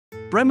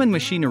Bremen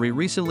Machinery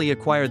recently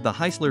acquired the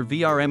Heisler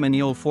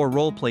VRM-NEO4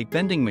 roll plate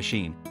bending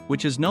machine,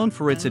 which is known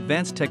for its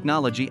advanced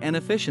technology and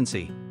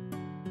efficiency.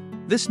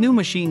 This new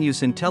machine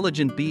uses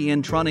intelligent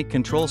BE-tronic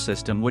control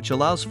system which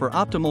allows for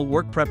optimal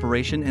work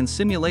preparation and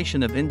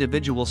simulation of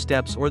individual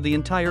steps or the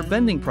entire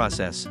bending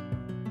process.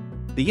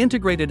 The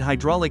integrated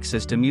hydraulic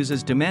system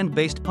uses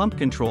demand-based pump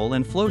control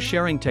and flow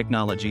sharing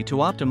technology to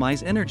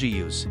optimize energy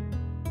use.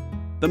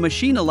 The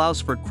machine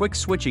allows for quick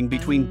switching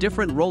between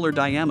different roller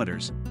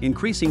diameters,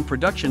 increasing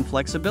production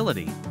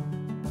flexibility.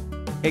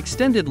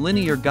 Extended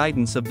linear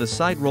guidance of the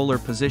side roller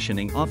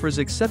positioning offers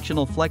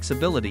exceptional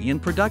flexibility in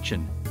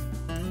production.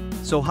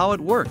 So how it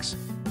works?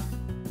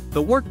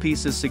 The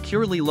workpiece is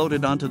securely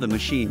loaded onto the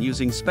machine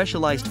using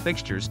specialized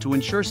fixtures to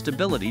ensure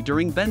stability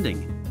during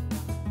bending.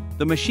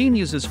 The machine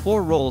uses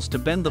 4 rolls to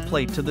bend the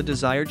plate to the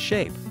desired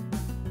shape.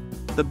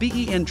 The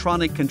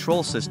BE-tronic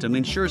control system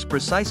ensures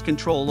precise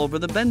control over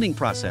the bending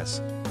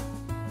process.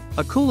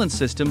 A coolant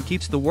system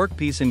keeps the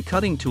workpiece and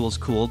cutting tools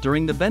cool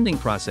during the bending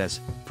process,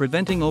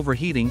 preventing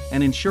overheating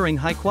and ensuring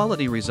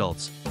high-quality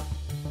results.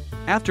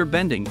 After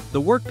bending,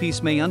 the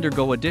workpiece may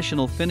undergo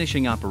additional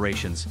finishing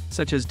operations,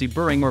 such as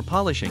deburring or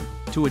polishing,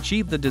 to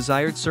achieve the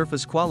desired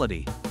surface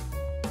quality.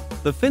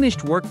 The finished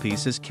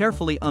workpiece is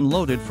carefully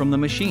unloaded from the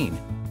machine,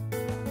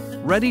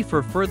 ready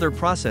for further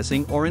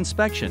processing or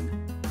inspection.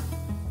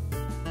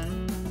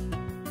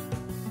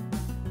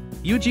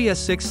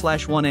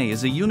 UGS6/1A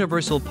is a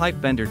universal pipe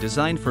bender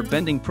designed for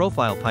bending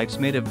profile pipes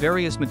made of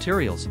various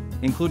materials,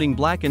 including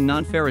black and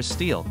non-ferrous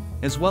steel,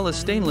 as well as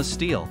stainless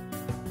steel.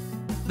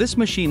 This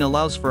machine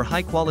allows for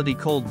high-quality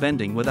cold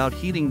bending without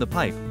heating the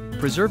pipe,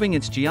 preserving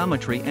its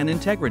geometry and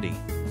integrity.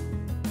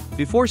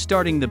 Before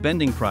starting the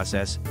bending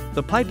process,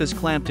 the pipe is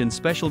clamped in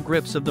special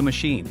grips of the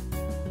machine.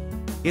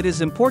 It is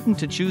important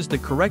to choose the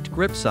correct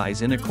grip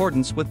size in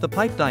accordance with the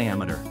pipe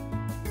diameter.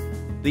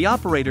 The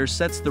operator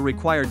sets the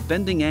required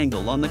bending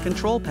angle on the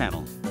control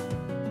panel.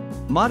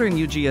 Modern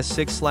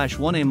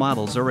UGS6/1A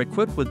models are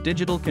equipped with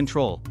digital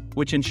control,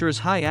 which ensures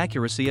high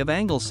accuracy of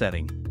angle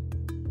setting.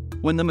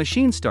 When the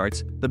machine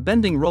starts, the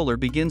bending roller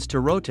begins to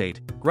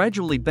rotate,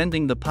 gradually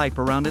bending the pipe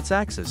around its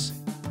axis.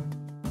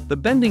 The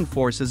bending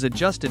force is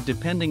adjusted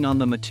depending on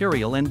the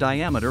material and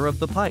diameter of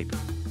the pipe.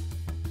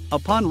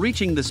 Upon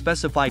reaching the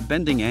specified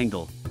bending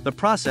angle, the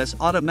process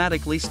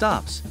automatically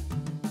stops.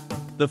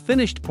 The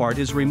finished part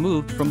is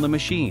removed from the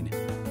machine.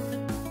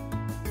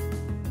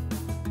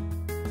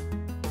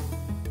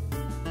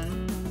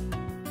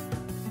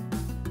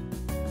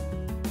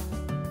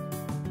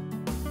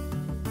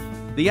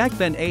 The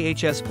ACBend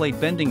AHS plate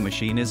bending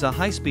machine is a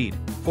high-speed,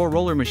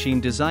 4-roller machine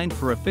designed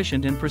for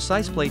efficient and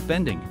precise plate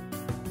bending.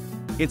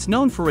 It's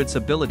known for its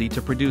ability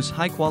to produce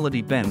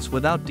high-quality bends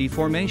without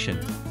deformation.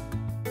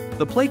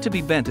 The plate to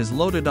be bent is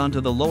loaded onto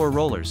the lower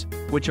rollers,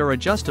 which are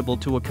adjustable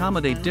to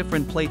accommodate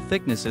different plate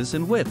thicknesses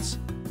and widths.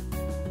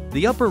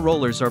 The upper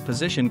rollers are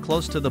positioned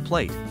close to the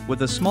plate,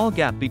 with a small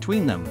gap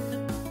between them.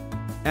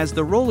 As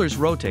the rollers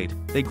rotate,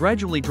 they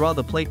gradually draw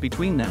the plate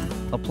between them,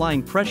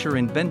 applying pressure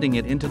and bending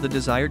it into the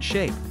desired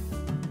shape.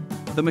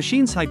 The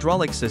machine's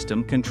hydraulic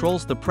system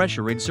controls the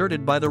pressure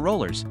exerted by the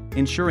rollers,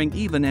 ensuring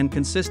even and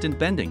consistent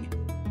bending.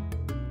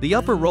 The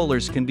upper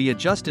rollers can be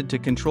adjusted to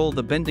control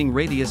the bending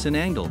radius and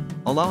angle,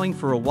 allowing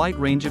for a wide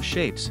range of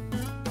shapes.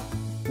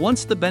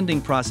 Once the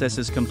bending process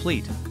is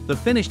complete, the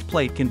finished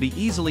plate can be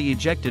easily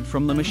ejected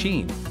from the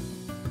machine.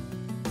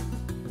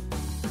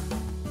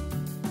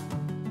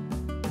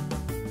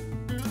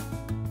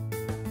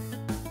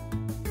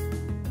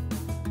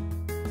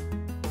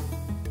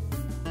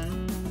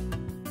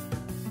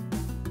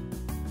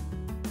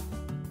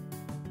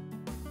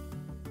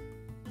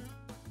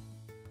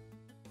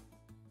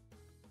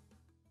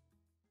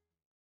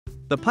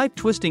 The pipe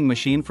twisting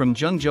machine from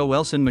Zhengzhou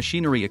Elson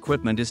Machinery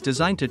Equipment is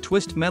designed to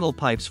twist metal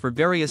pipes for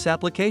various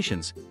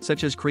applications,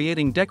 such as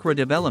creating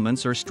decorative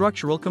elements or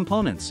structural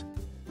components.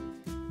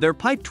 Their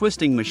pipe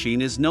twisting machine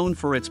is known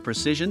for its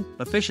precision,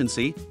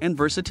 efficiency, and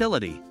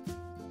versatility.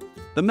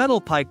 The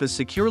metal pipe is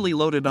securely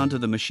loaded onto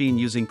the machine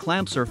using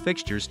clamps or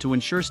fixtures to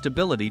ensure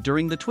stability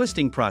during the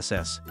twisting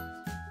process.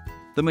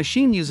 The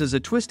machine uses a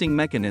twisting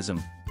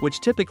mechanism, which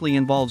typically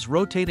involves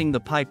rotating the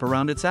pipe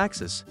around its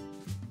axis.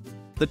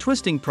 The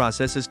twisting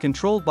process is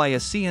controlled by a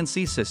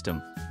CNC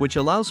system, which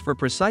allows for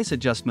precise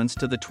adjustments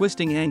to the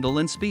twisting angle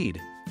and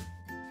speed.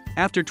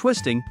 After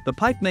twisting, the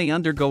pipe may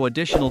undergo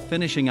additional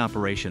finishing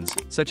operations,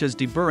 such as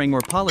deburring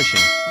or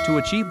polishing, to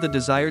achieve the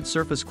desired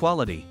surface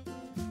quality.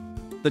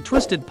 The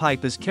twisted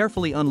pipe is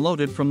carefully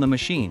unloaded from the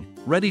machine,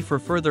 ready for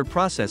further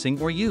processing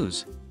or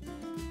use.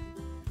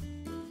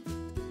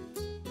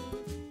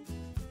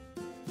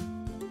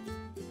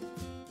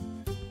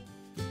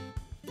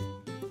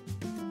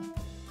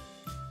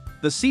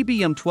 The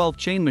CBM12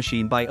 chain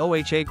machine by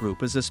OHA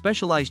Group is a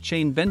specialized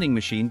chain bending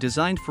machine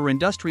designed for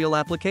industrial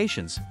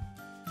applications.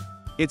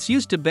 It's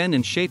used to bend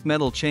and shape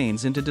metal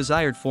chains into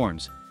desired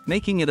forms,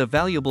 making it a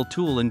valuable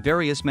tool in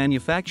various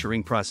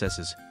manufacturing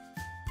processes.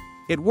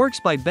 It works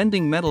by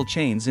bending metal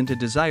chains into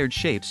desired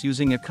shapes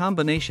using a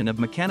combination of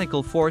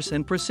mechanical force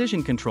and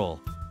precision control.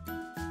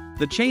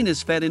 The chain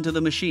is fed into the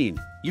machine,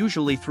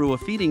 usually through a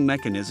feeding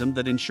mechanism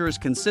that ensures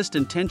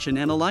consistent tension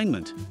and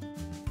alignment.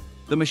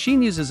 The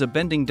machine uses a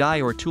bending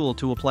die or tool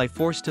to apply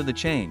force to the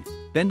chain,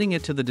 bending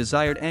it to the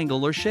desired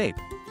angle or shape.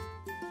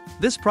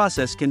 This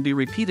process can be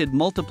repeated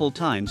multiple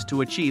times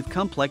to achieve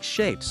complex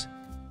shapes.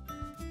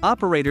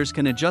 Operators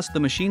can adjust the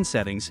machine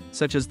settings,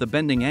 such as the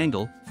bending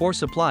angle,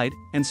 force applied,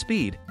 and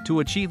speed, to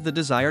achieve the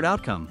desired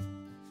outcome.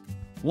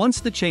 Once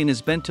the chain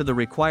is bent to the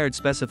required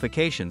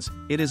specifications,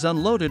 it is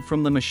unloaded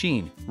from the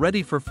machine,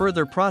 ready for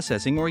further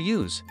processing or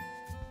use.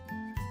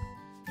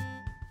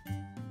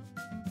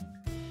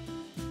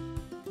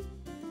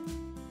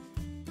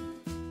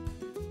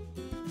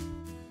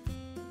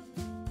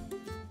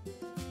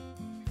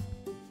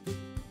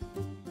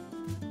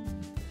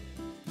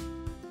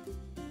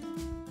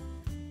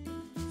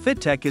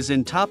 Fittech is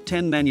in top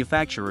 10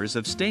 manufacturers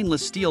of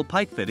stainless steel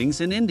pipe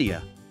fittings in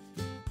India.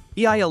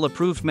 EIL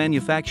approved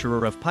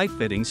manufacturer of pipe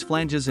fittings,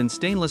 flanges in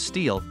stainless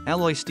steel,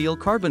 alloy steel,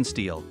 carbon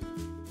steel.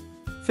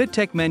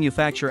 Fittech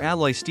manufacture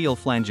alloy steel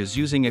flanges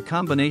using a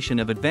combination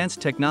of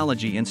advanced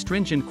technology and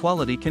stringent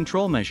quality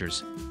control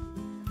measures.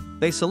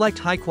 They select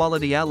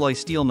high-quality alloy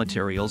steel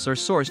materials or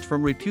sourced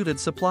from reputed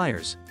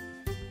suppliers.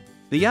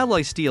 The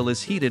alloy steel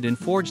is heated and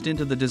forged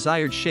into the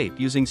desired shape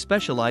using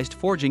specialized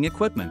forging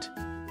equipment.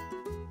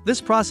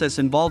 This process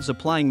involves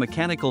applying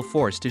mechanical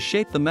force to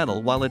shape the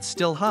metal while it's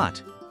still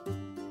hot.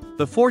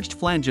 The forged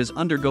flanges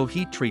undergo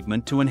heat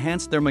treatment to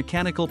enhance their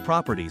mechanical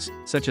properties,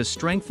 such as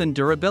strength and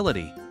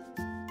durability.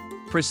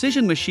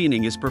 Precision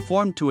machining is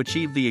performed to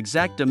achieve the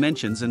exact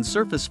dimensions and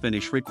surface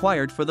finish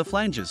required for the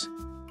flanges.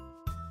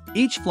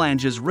 Each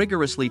flange is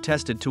rigorously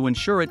tested to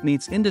ensure it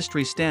meets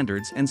industry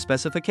standards and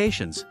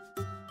specifications.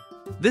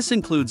 This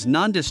includes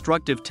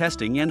non-destructive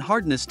testing and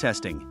hardness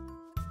testing.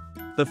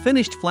 The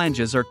finished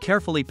flanges are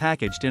carefully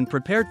packaged and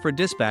prepared for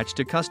dispatch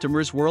to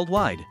customers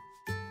worldwide.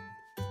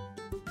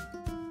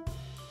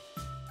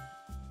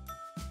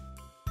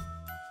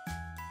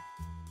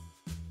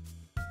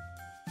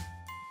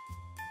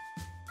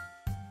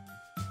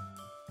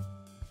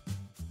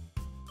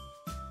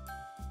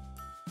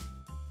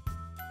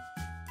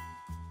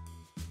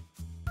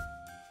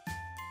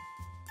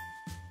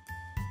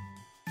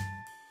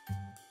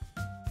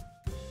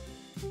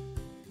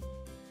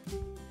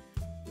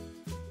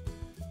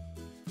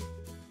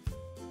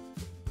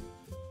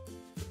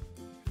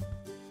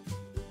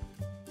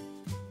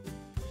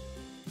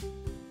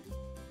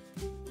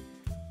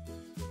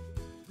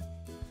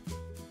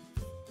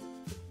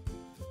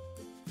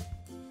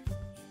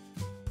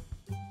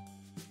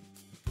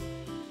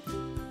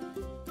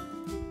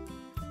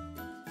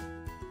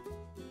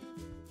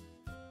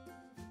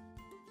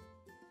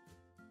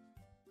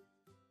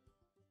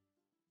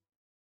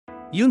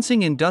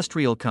 Yunsing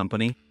Industrial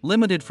Company,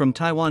 Limited from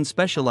Taiwan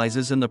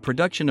specializes in the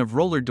production of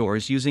roller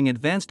doors using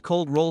advanced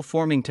cold roll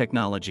forming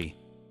technology.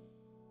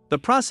 The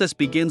process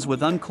begins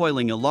with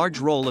uncoiling a large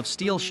roll of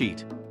steel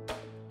sheet.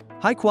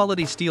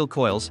 High-quality steel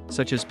coils,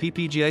 such as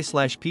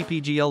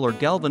PPGA/PPGL or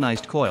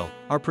galvanized coil,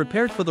 are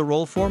prepared for the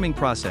roll forming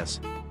process.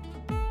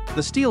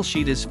 The steel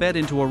sheet is fed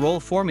into a roll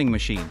forming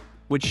machine,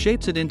 which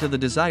shapes it into the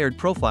desired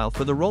profile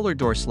for the roller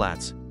door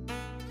slats.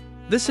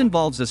 This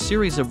involves a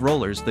series of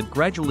rollers that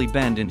gradually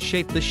bend and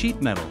shape the sheet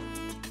metal.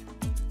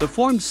 The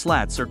formed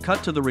slats are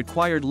cut to the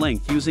required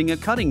length using a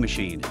cutting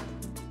machine.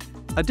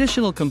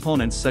 Additional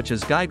components such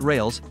as guide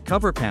rails,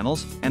 cover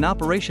panels, and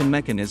operation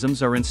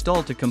mechanisms are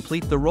installed to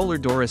complete the roller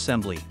door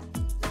assembly.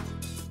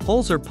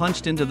 Holes are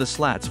punched into the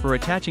slats for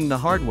attaching the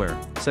hardware,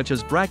 such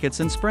as brackets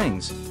and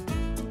springs.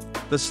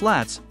 The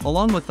slats,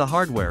 along with the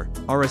hardware,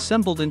 are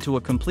assembled into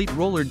a complete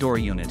roller door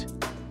unit.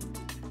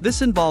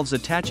 This involves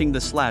attaching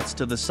the slats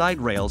to the side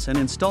rails and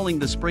installing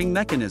the spring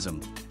mechanism.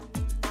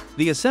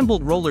 The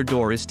assembled roller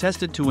door is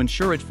tested to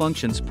ensure it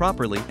functions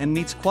properly and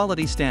meets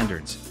quality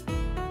standards.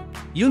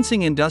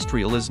 Yunsing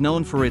Industrial is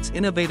known for its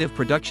innovative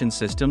production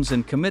systems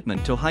and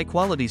commitment to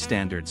high-quality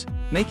standards,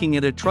 making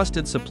it a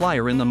trusted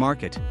supplier in the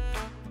market.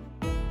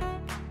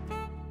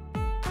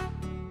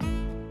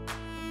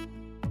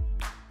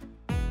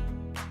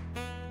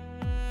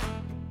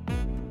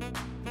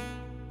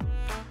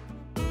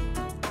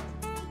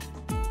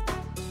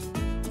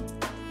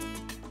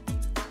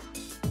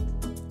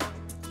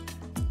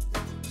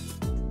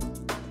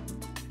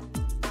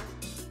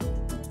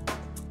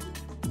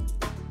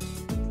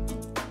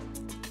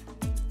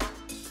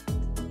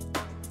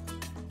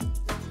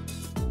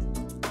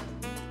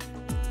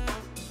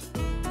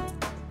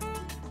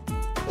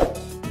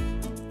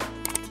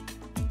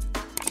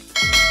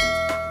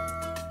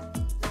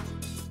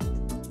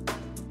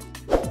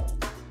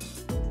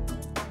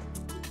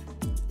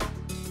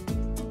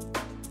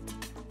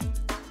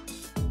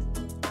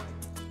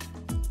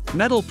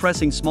 Metal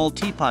pressing small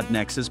teapot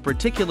necks is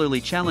particularly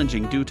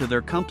challenging due to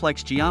their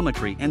complex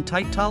geometry and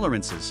tight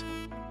tolerances.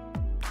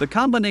 The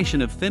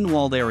combination of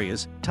thin-walled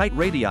areas, tight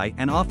radii,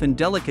 and often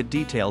delicate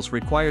details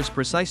requires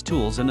precise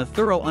tools and a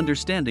thorough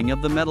understanding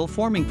of the metal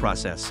forming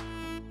process.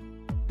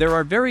 There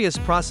are various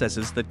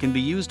processes that can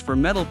be used for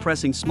metal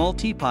pressing small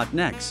teapot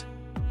necks.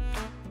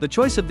 The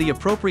choice of the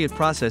appropriate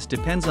process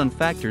depends on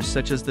factors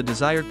such as the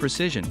desired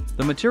precision,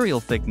 the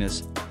material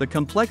thickness, the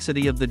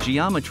complexity of the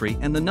geometry,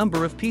 and the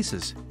number of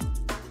pieces.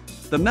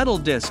 The metal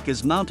disc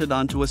is mounted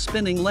onto a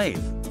spinning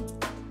lathe.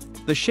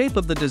 The shape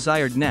of the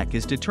desired neck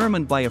is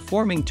determined by a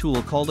forming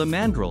tool called a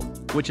mandrel,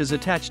 which is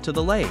attached to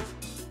the lathe.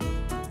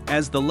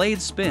 As the lathe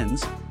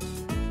spins,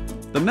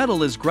 the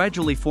metal is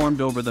gradually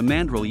formed over the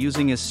mandrel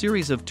using a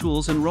series of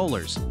tools and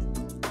rollers.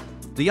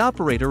 The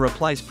operator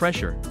applies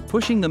pressure,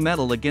 pushing the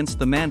metal against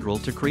the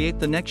mandrel to create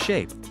the neck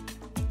shape.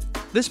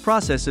 This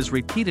process is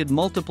repeated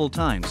multiple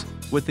times,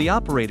 with the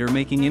operator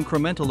making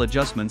incremental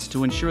adjustments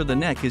to ensure the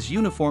neck is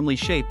uniformly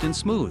shaped and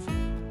smooth.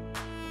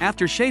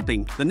 After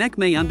shaping, the neck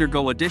may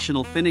undergo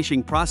additional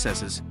finishing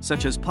processes,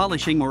 such as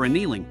polishing or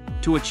annealing,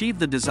 to achieve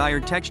the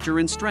desired texture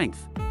and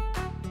strength.